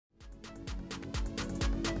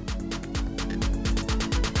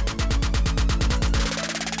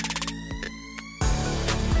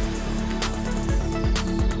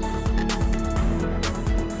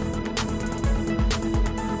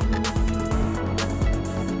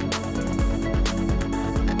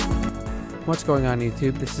What's going on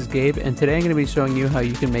YouTube? This is Gabe, and today I'm going to be showing you how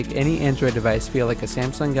you can make any Android device feel like a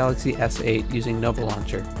Samsung Galaxy S8 using Nova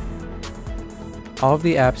Launcher. All of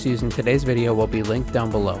the apps used in today's video will be linked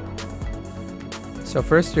down below. So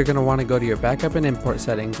first you're going to want to go to your backup and import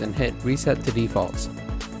settings and hit reset to defaults.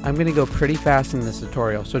 I'm going to go pretty fast in this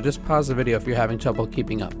tutorial, so just pause the video if you're having trouble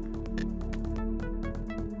keeping up.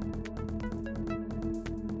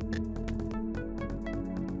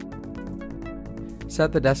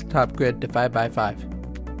 Set the desktop grid to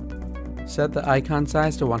 5x5. Set the icon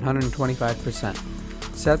size to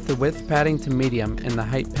 125%. Set the width padding to medium and the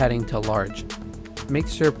height padding to large. Make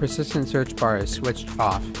sure persistent search bar is switched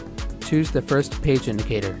off. Choose the first page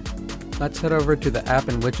indicator. Let's head over to the app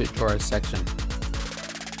and widget drawers section.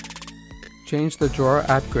 Change the drawer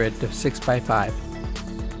app grid to 6x5.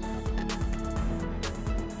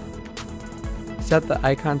 Set the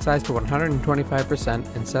icon size to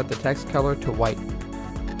 125% and set the text color to white.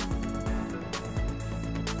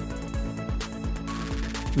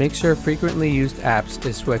 Make sure frequently used apps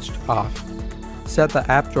is switched off. Set the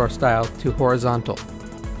app drawer style to horizontal.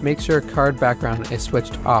 Make sure card background is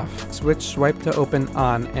switched off. Switch swipe to open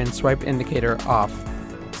on and swipe indicator off.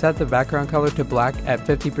 Set the background color to black at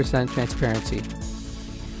 50% transparency.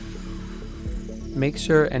 Make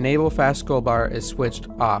sure enable fast scroll bar is switched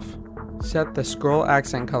off. Set the scroll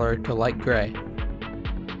accent color to light gray.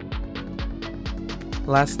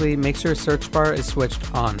 Lastly, make sure search bar is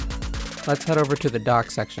switched on. Let's head over to the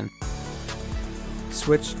dock section.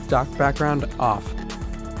 Switch dock background off.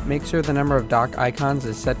 Make sure the number of dock icons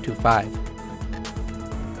is set to 5.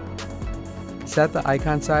 Set the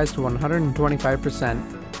icon size to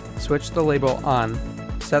 125%. Switch the label on.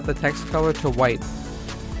 Set the text color to white.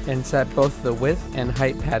 And set both the width and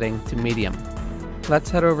height padding to medium.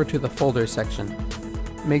 Let's head over to the folder section.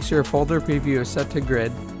 Make sure folder preview is set to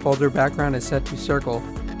grid, folder background is set to circle,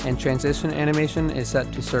 and transition animation is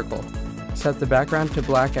set to circle. Set the background to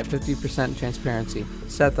black at 50% transparency.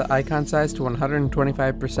 Set the icon size to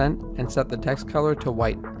 125% and set the text color to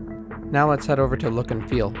white. Now let's head over to look and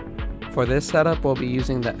feel. For this setup, we'll be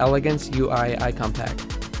using the Elegance UI icon pack.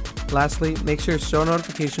 Lastly, make sure show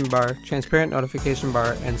notification bar, transparent notification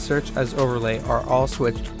bar, and search as overlay are all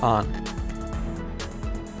switched on.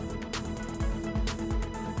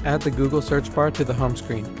 Add the Google search bar to the home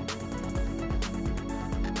screen.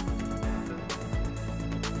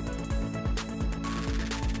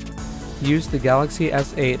 Use the Galaxy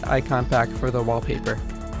S8 icon pack for the wallpaper.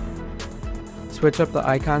 Switch up the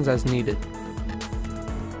icons as needed.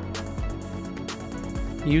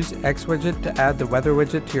 Use XWidget to add the weather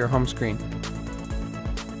widget to your home screen.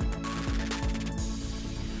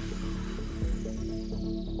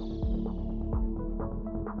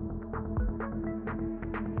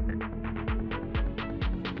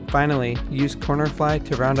 Finally, use Cornerfly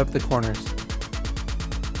to round up the corners.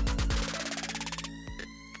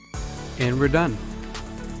 And we're done.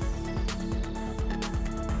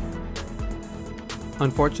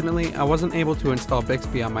 Unfortunately, I wasn't able to install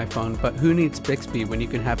Bixby on my phone, but who needs Bixby when you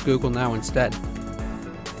can have Google Now instead?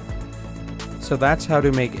 So that's how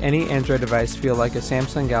to make any Android device feel like a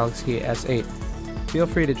Samsung Galaxy S8. Feel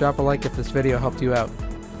free to drop a like if this video helped you out.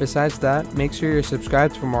 Besides that, make sure you're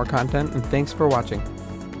subscribed for more content, and thanks for watching.